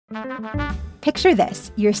Picture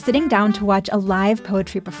this. You're sitting down to watch a live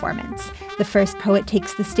poetry performance. The first poet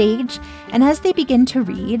takes the stage, and as they begin to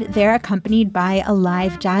read, they're accompanied by a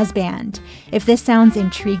live jazz band. If this sounds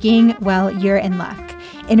intriguing, well, you're in luck.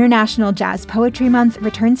 International Jazz Poetry Month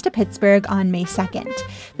returns to Pittsburgh on May 2nd.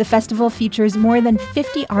 The festival features more than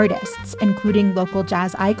 50 artists, including local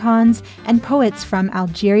jazz icons and poets from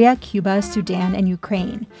Algeria, Cuba, Sudan, and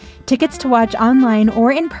Ukraine. Tickets to watch online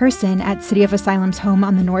or in person at City of Asylum's home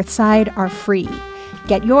on the north side are free.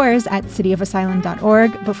 Get yours at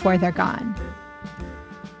cityofasylum.org before they're gone.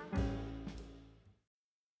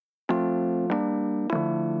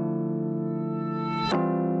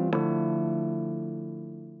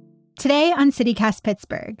 Today on CityCast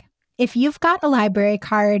Pittsburgh, if you've got a library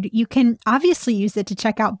card, you can obviously use it to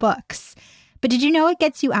check out books. But did you know it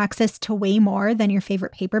gets you access to way more than your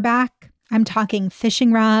favorite paperback? I'm talking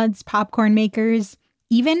fishing rods, popcorn makers,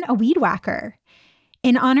 even a weed whacker.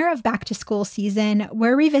 In honor of back to school season,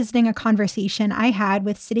 we're revisiting a conversation I had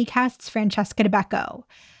with CityCast's Francesca DeBecco,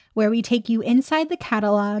 where we take you inside the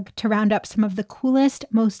catalog to round up some of the coolest,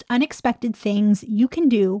 most unexpected things you can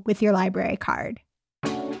do with your library card.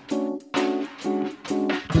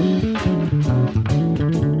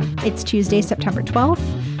 It's Tuesday, September 12th.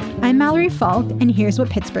 I'm Mallory Falk, and here's what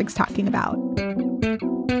Pittsburgh's talking about.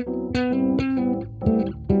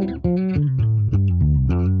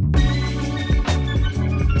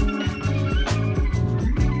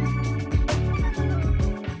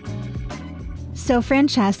 So,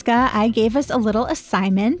 Francesca, I gave us a little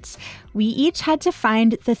assignment. We each had to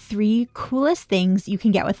find the 3 coolest things you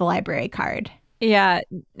can get with a library card. Yeah,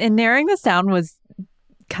 and narrowing this down was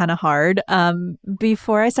kind of hard.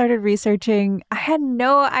 Before I started researching, I had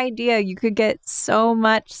no idea you could get so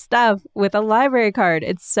much stuff with a library card.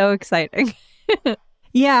 It's so exciting.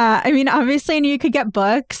 Yeah, I mean, obviously I knew you could get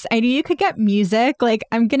books. I knew you could get music. Like,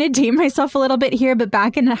 I'm going to date myself a little bit here, but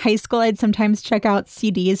back in high school, I'd sometimes check out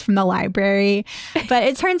CDs from the library. But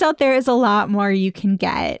it turns out there is a lot more you can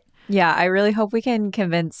get. Yeah, I really hope we can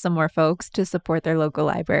convince some more folks to support their local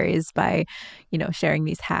libraries by, sharing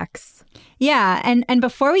these hacks. Yeah. And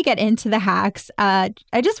before we get into the hacks, I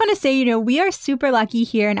just want to say, we are super lucky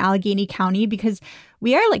here in Allegheny County because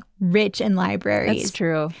we are rich in libraries. That's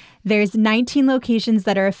true. There's 19 locations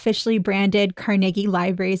that are officially branded Carnegie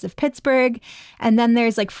Libraries of Pittsburgh. And then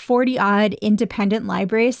there's 40 odd independent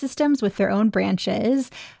library systems with their own branches.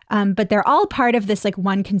 But they're all part of this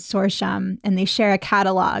one consortium, and they share a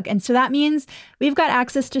catalog. And so that means we've got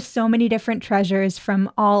access to so many different treasures from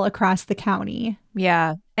all across the county.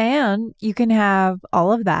 Yeah. And you can have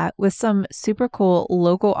all of that with some super cool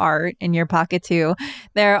local art in your pocket too.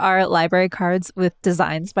 There are library cards with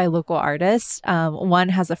designs by local artists. One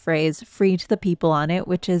has a phrase, "Free to the people" on it,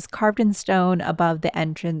 which is carved in stone above the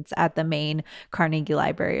entrance at the main Carnegie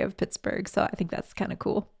Library of Pittsburgh. So I think that's kind of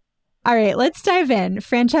cool. All right, let's dive in.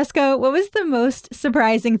 Francesca, what was the most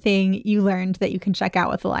surprising thing you learned that you can check out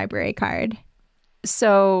with a library card?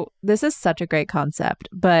 So this is such a great concept,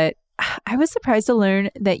 but I was surprised to learn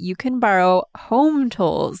that you can borrow home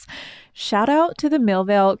tools. Shout out to the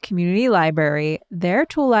Millvale Community Library. Their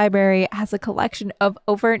tool library has a collection of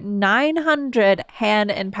over 900 hand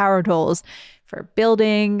and power tools for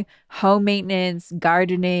building, home maintenance,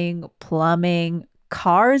 gardening, plumbing,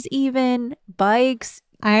 cars even, bikes.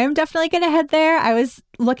 I am definitely going to head there. I was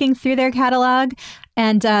looking through their catalog,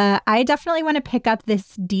 and I definitely want to pick up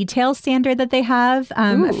this detail sander that they have.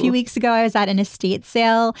 A few weeks ago, I was at an estate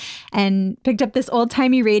sale and picked up this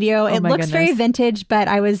old-timey radio. It looks very vintage, but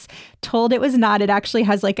I was told it was not. It actually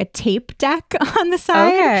has a tape deck on the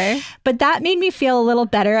side. Okay. But that made me feel a little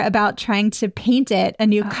better about trying to paint it a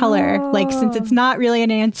new color. Since it's not really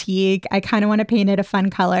an antique, I kind of want to paint it a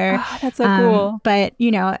fun color. Oh, that's so cool. But,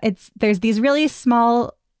 there's these really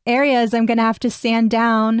small areas I'm going to have to sand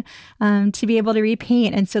down to be able to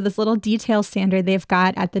repaint. And so this little detail sander they've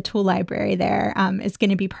got at the tool library there is going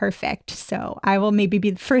to be perfect. So I will maybe be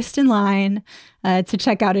the first in line to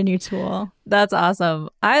check out a new tool. That's awesome.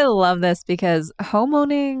 I love this because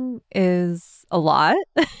homeowning is a lot.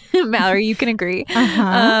 Mallory, you can agree.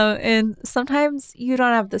 And sometimes you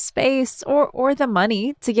don't have the space or the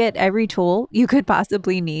money to get every tool you could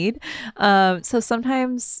possibly need. So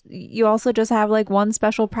sometimes you also just have one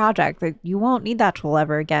special project that you won't need that tool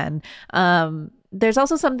ever again. There's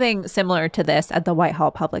also something similar to this at the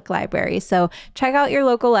Whitehall Public Library. So check out your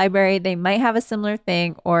local library. They might have a similar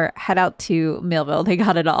thing, or head out to Millville. They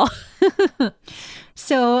got it all.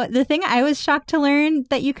 So the thing I was shocked to learn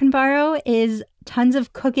that you can borrow is tons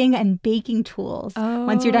of cooking and baking tools.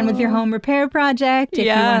 Once you're done with your home repair project, if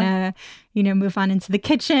you want to, move on into the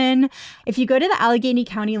kitchen. If you go to the Allegheny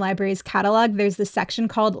County Library's catalog, there's this section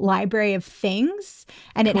called Library of Things,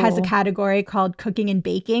 and it has a category called Cooking and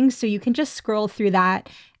Baking. So you can just scroll through that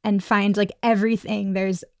and find like everything.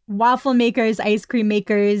 There's waffle makers, ice cream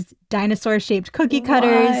makers, dinosaur-shaped cookie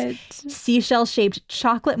cutters, seashell-shaped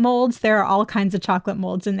chocolate molds. There are all kinds of chocolate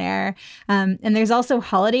molds in there. And there's also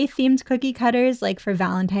holiday-themed cookie cutters, like for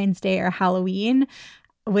Valentine's Day or Halloween,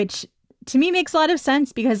 which to me makes a lot of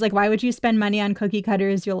sense because, like, why would you spend money on cookie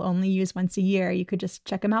cutters you'll only use once a year? You could just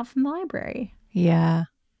check them out from the library. Yeah.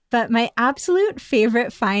 But my absolute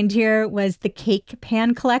favorite find here was the cake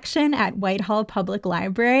pan collection at Whitehall Public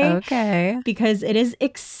Library. Okay. Because it is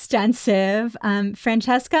extensive.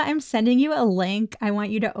 Francesca, I'm sending you a link. I want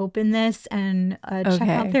you to open this and check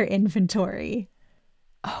out their inventory.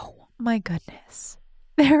 Oh, my goodness.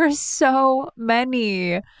 There are so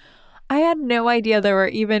many. I had no idea there were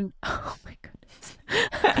even... Oh, my goodness.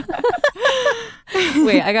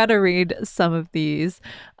 Wait, I gotta read some of these.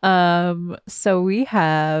 So we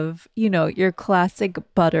have, your classic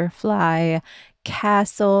butterfly,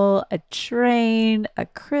 castle, a train, a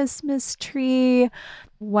Christmas tree.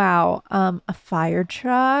 Wow. A fire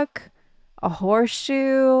truck, a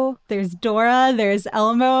horseshoe. There's Dora, there's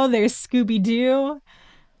Elmo, there's Scooby-Doo.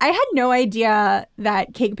 I had no idea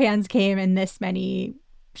that cake pans came in this many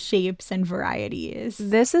shapes and varieties.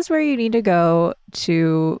 This is where you need to go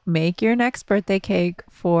to make your next birthday cake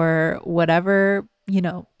for whatever,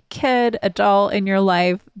 kid, adult in your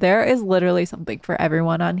life. There is literally something for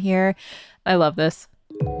everyone on here. I love this.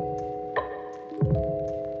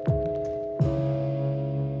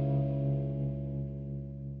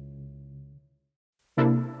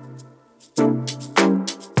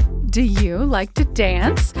 Do you like to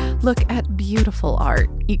dance? Look at beautiful art,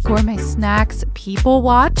 eat gourmet snacks, people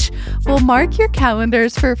watch? Well, mark your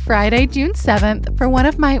calendars for Friday, June 7th for one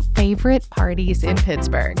of my favorite parties in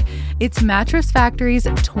Pittsburgh. It's Mattress Factory's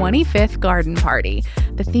 25th garden party.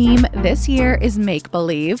 The theme this year is Make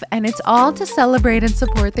Believe, and it's all to celebrate and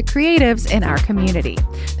support the creatives in our community.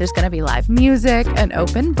 There's going to be live music, an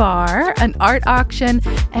open bar, an art auction,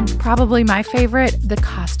 and probably my favorite, the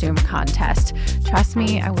costume contest. Trust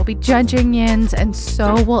me, I will be judging yins, and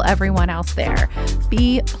so will everyone else there.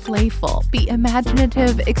 Be playful, be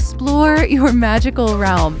imaginative, explore your magical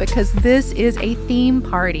realm, because this is a theme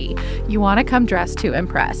party. You want to come dressed to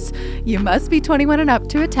impress. You must be 21 and up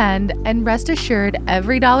to attend, and rest assured,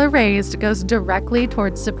 every dollar raised goes directly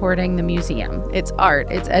towards supporting the museum, its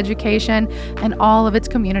art, its education, and all of its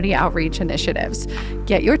community outreach initiatives.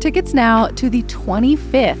 Get your tickets now to the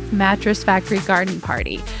 25th Mattress Factory Garden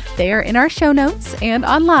Party. They are in our show notes and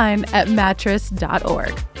online at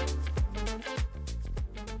mattress.org.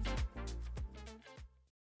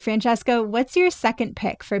 Francesca, what's your second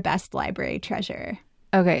pick for Best Library Treasure?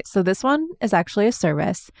 Okay, so this one is actually a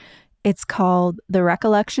service. It's called the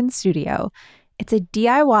Recollection Studio. It's a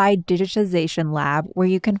DIY digitization lab where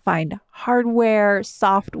you can find hardware,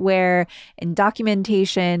 software, and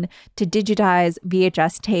documentation to digitize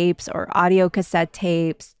VHS tapes or audio cassette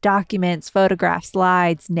tapes, documents, photographs,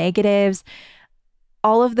 slides, negatives,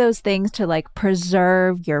 all of those things to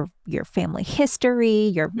preserve your family history,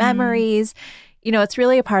 your memories. It's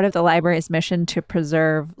really a part of the library's mission to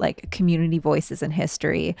preserve community voices and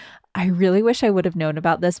history. I really wish I would have known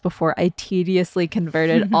about this before I tediously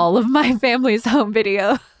converted all of my family's home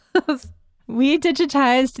videos. We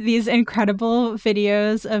digitized these incredible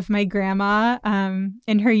videos of my grandma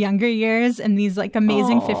in her younger years in these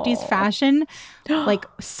amazing 50s fashion,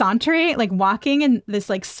 sauntering, walking in this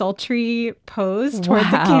sultry pose toward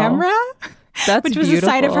the camera. That's which was beautiful.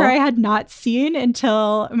 a side of her I had not seen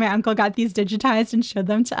until my uncle got these digitized and showed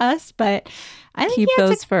them to us. But I think keep he had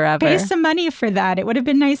those to forever. Pay some money for that. It would have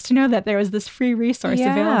been nice to know that there was this free resource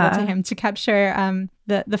available to him to capture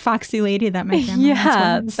the foxy lady that my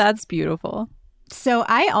grandma was. That's beautiful. So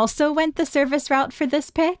I also went the service route for this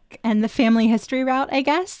pick and the family history route, I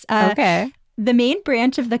guess. Okay. The main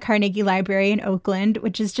branch of the Carnegie Library in Oakland,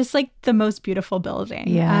 which is just the most beautiful building.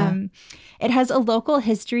 Yeah. It has a local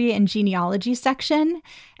history and genealogy section.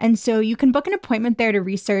 And so you can book an appointment there to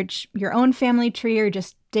research your own family tree or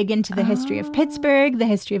just dig into the history of Pittsburgh, the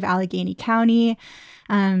history of Allegheny County.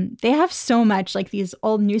 They have so much, these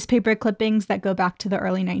old newspaper clippings that go back to the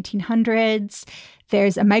early 1900s.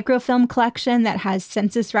 There's a microfilm collection that has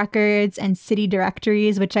census records and city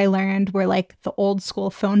directories, which I learned were the old school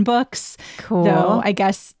phone books. Cool. Though I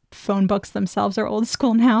guess phone books themselves are old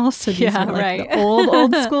school now. So these are the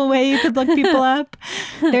old school way you could look people up.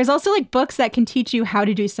 There's also books that can teach you how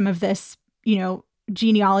to do some of this,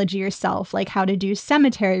 genealogy yourself, like how to do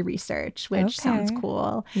cemetery research, which sounds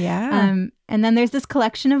cool. Yeah. And then there's this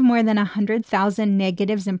collection of more than 100,000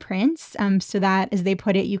 negatives and prints, so that, as they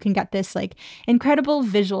put it, you can get this like incredible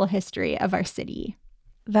visual history of our city.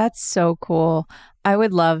 That's so cool. I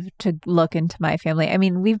would love to look into my family. I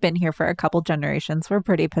mean, we've been here for a couple generations. We're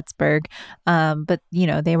pretty Pittsburgh. But,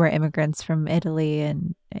 they were immigrants from Italy,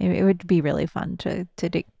 and it would be really fun to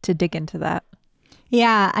dig into that.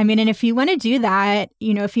 Yeah. I mean, and if you want to do that,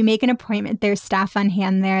 if you make an appointment, there's staff on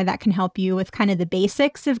hand there that can help you with kind of the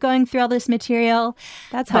basics of going through all this material.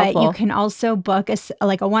 That's helpful. But you can also book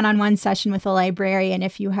a one-on-one session with a librarian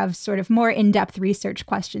if you have sort of more in-depth research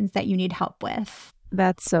questions that you need help with.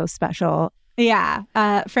 That's so special. Yeah.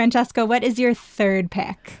 Francesca, what is your third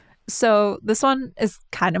pick? So this one is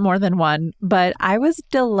kind of more than one, but I was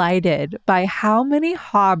delighted by how many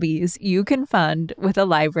hobbies you can fund with a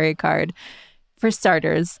library card. For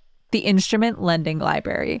starters, the Instrument Lending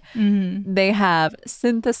Library. Mm-hmm. They have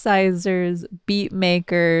synthesizers, beat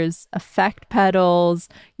makers, effect pedals,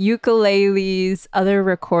 ukuleles, other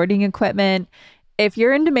recording equipment. If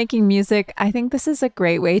you're into making music, I think this is a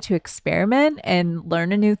great way to experiment and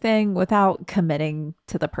learn a new thing without committing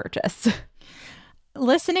to the purchase.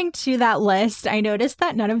 Listening to that list, I noticed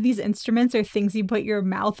that none of these instruments are things you put your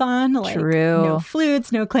mouth on. Like True. No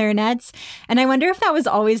flutes, no clarinets. And I wonder if that was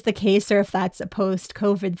always the case or if that's a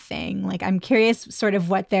post-COVID thing. Like, I'm curious sort of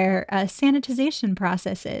what their sanitization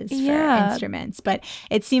process is for instruments. But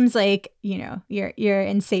it seems like, you're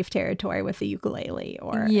in safe territory with the ukulele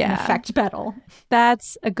or an effect pedal.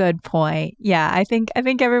 That's a good point. Yeah, I think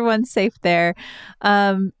everyone's safe there.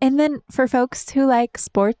 And then for folks who like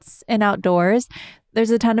sports and outdoors, there's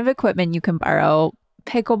a ton of equipment you can borrow.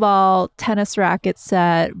 Pickleball, tennis racket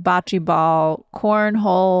set, bocce ball,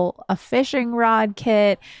 cornhole, a fishing rod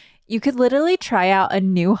kit. You could literally try out a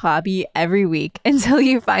new hobby every week until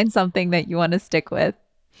you find something that you want to stick with.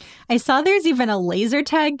 I saw there's even a laser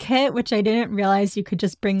tag kit, which I didn't realize you could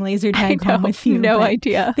just bring laser tag home with you. No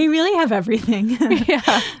idea. They really have everything.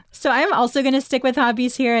 Yeah. So I'm also going to stick with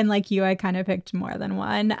hobbies here. And like you, I kind of picked more than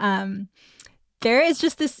one. There is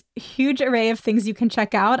just this huge array of things you can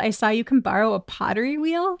check out. I saw you can borrow a pottery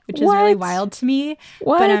wheel, which is really wild to me.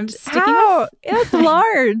 What? But I'm sticking How? It's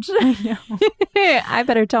large. I know. I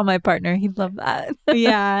better tell my partner. He'd love that.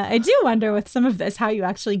 Yeah. I do wonder with some of this how you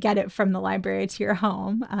actually get it from the library to your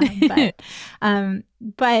home.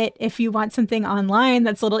 But if you want something online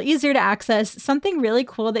that's a little easier to access, something really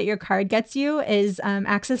cool that your card gets you is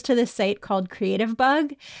access to this site called Creative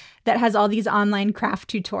Bug that has all these online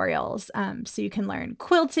craft tutorials. So you can learn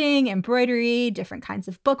quilting, embroidery, different kinds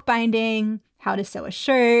of bookbinding, how to sew a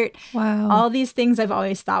shirt. Wow. All these things I've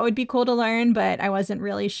always thought would be cool to learn, but I wasn't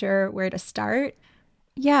really sure where to start.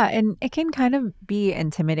 Yeah, and it can kind of be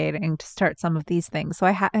intimidating to start some of these things. So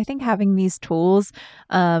I think having these tools,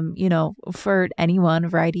 for anyone, a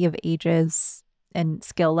variety of ages and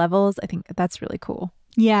skill levels, I think that's really cool.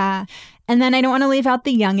 Yeah. And then I don't want to leave out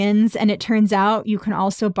the youngins. And it turns out you can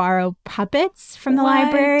also borrow puppets from the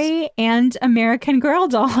library and American Girl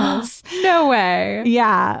dolls. No way.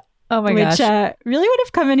 Yeah. Oh my gosh. Which really would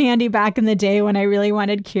have come in handy back in the day when I really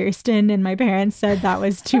wanted Kirsten and my parents said that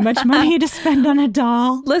was too much money to spend on a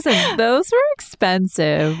doll. Listen, those were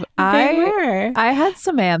expensive. They were. I had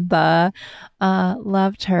Samantha.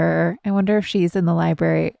 Loved her. I wonder if she's in the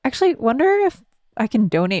library. Actually, wonder if I can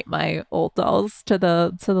donate my old dolls to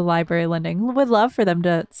the library lending. Would love for them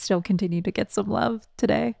to still continue to get some love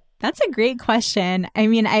today. That's a great question. I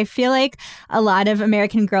mean, I feel like a lot of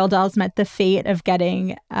American Girl dolls met the fate of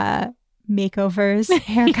getting makeovers,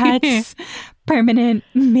 haircuts, permanent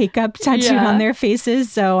makeup tattooed on their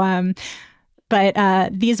faces. So,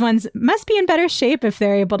 but these ones must be in better shape if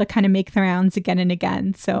they're able to kind of make the rounds again and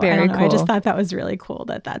again. So I don't know. Cool. I just thought that was really cool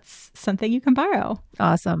that that's something you can borrow.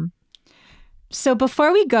 Awesome. So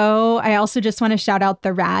before we go, I also just want to shout out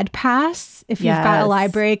the Rad Pass. If you've got a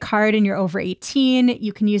library card and you're over 18,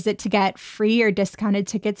 you can use it to get free or discounted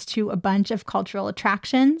tickets to a bunch of cultural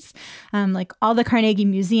attractions, like all the Carnegie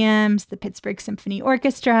Museums, the Pittsburgh Symphony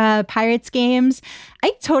Orchestra, Pirates games.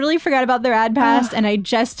 I totally forgot about the Rad Pass, and I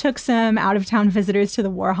just took some out-of-town visitors to the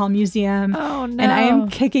Warhol Museum. Oh, no. And I am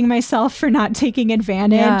kicking myself for not taking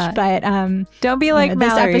advantage, but don't be like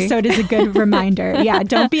Mallory. This episode is a good reminder. Yeah,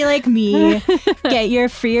 don't be like me. Get your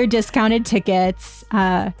free or discounted tickets.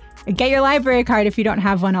 Get your library card if you don't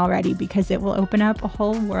have one already, because it will open up a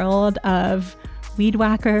whole world of weed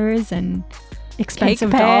whackers and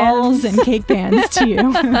expensive dolls and cake pans to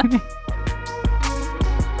you.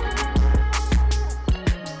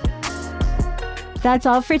 That's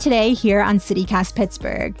all for today here on CityCast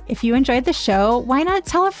Pittsburgh. If you enjoyed the show, why not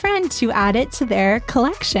tell a friend to add it to their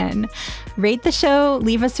collection? Rate the show,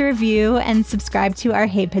 leave us a review, and subscribe to our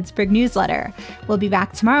Hey Pittsburgh newsletter. We'll be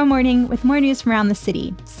back tomorrow morning with more news from around the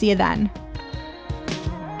city. See you then.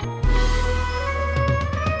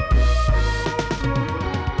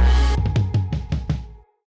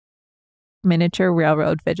 Miniature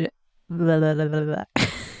railroad fidget. Blah, blah, blah, blah, blah.